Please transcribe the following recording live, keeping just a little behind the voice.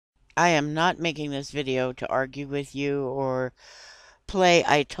I am not making this video to argue with you or play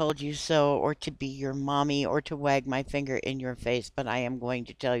I told you so or to be your mommy or to wag my finger in your face, but I am going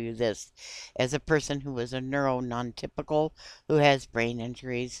to tell you this as a person who is a neuro-non-typical who has brain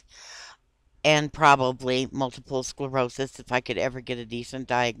injuries and probably multiple sclerosis if I could ever get a decent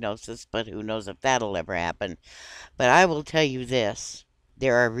diagnosis, but who knows if that'll ever happen. But I will tell you this.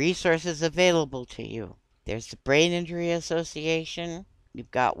 There are resources available to you. There's the Brain Injury Association. You've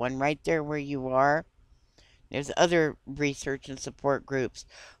got one right there where you are. There's other research and support groups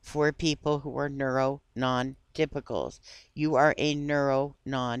for people who are neuro-non-typicals. You are a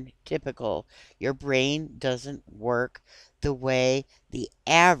neuro-non-typical. Your brain doesn't work the way the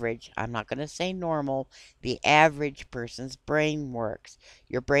average, I'm not going to say normal, the average person's brain works.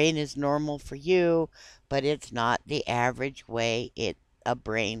 Your brain is normal for you, but it's not the average way a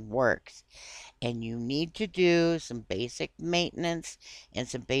brain works. And you need to do some basic maintenance and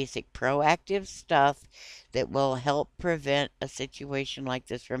some basic proactive stuff that will help prevent a situation like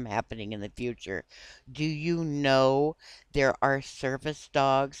this from happening in the future. Do you know there are service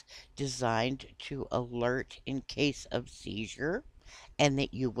dogs designed to alert in case of seizure? And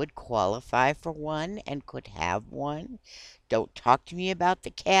that you would qualify for one and could have one? Don't talk to me about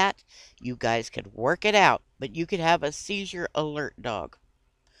the cat. You guys could work it out, but you could have a seizure alert dog.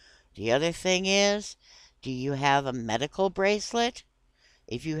 The other thing is, do you have a medical bracelet?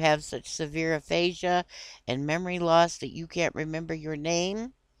 If you have such severe aphasia and memory loss that you can't remember your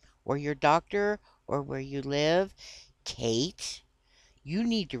name or your doctor or where you live, Kate, you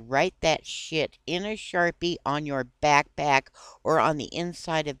need to write that shit in a Sharpie on your backpack or on the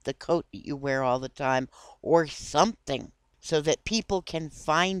inside of the coat that you wear all the time or something so that people can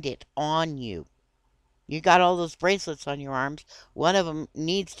find it on you. You got all those bracelets on your arms. One of them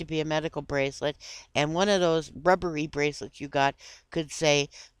needs to be a medical bracelet, and one of those rubbery bracelets you got could say,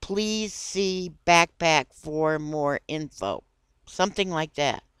 please see backpack for more info. Something like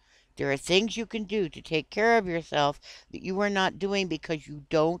that. There are things you can do to take care of yourself that you are not doing because you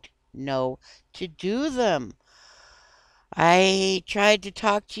don't know to do them. I tried to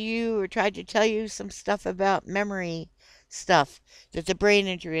talk to you or tried to tell you some stuff about memory stuff that the Brain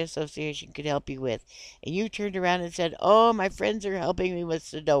Injury Association could help you with. And you turned around and said, oh, my friends are helping me with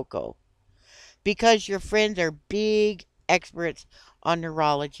Sudoku. Because your friends are big experts on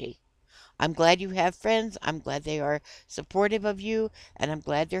neurology. I'm glad you have friends. I'm glad they are supportive of you. And I'm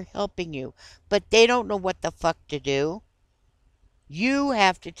glad they're helping you. But they don't know what the fuck to do. You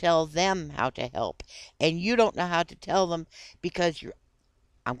have to tell them how to help. And you don't know how to tell them because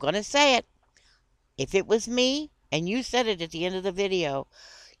I'm going to say it. If it was me and you said it at the end of the video,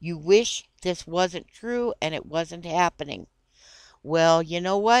 you wish this wasn't true and it wasn't happening. Well, you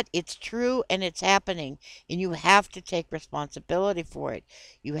know what? It's true and it's happening, and you have to take responsibility for it.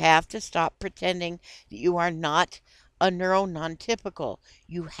 You have to stop pretending that you are not a neuro-non-typical.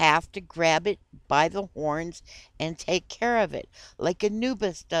 You have to grab it by the horns and take care of it, like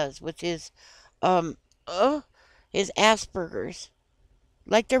Anubis does with um, his Asperger's,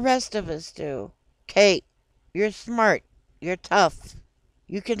 like the rest of us do. Kate, you're smart. You're tough.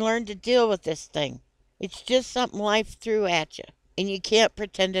 You can learn to deal with this thing. It's just something life threw at you, and you can't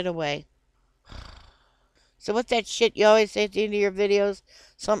pretend it away. So what's that shit you always say at the end of your videos?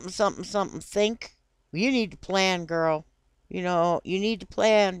 Something, something, something, think? Well, you need to plan, girl. You know, you need to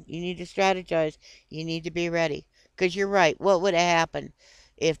plan. You need to strategize. You need to be ready. Because you're right. What would have happened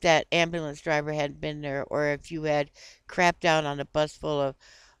if that ambulance driver hadn't been there, or if you had crapped out on a bus full of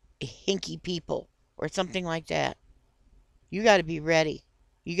hinky people or something like that? You got to be ready.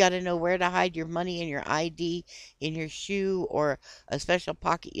 You got to know where to hide your money and your ID in your shoe or a special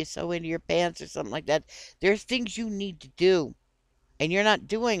pocket you sew into your pants or something like that. There's things you need to do, and you're not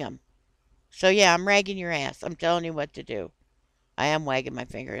doing them. So, yeah, I'm ragging your ass. I'm telling you what to do. I am wagging my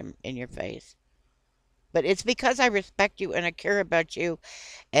finger in your face. But it's because I respect you and I care about you,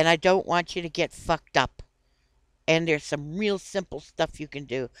 and I don't want you to get fucked up. And there's some real simple stuff you can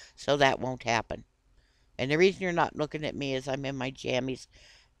do so that won't happen. And the reason you're not looking at me is I'm in my jammies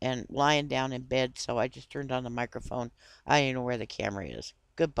and lying down in bed, so I just turned on the microphone. I don't know where the camera is.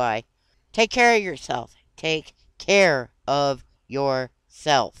 Goodbye. Take care of yourself. Take care of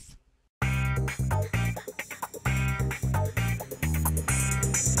yourself.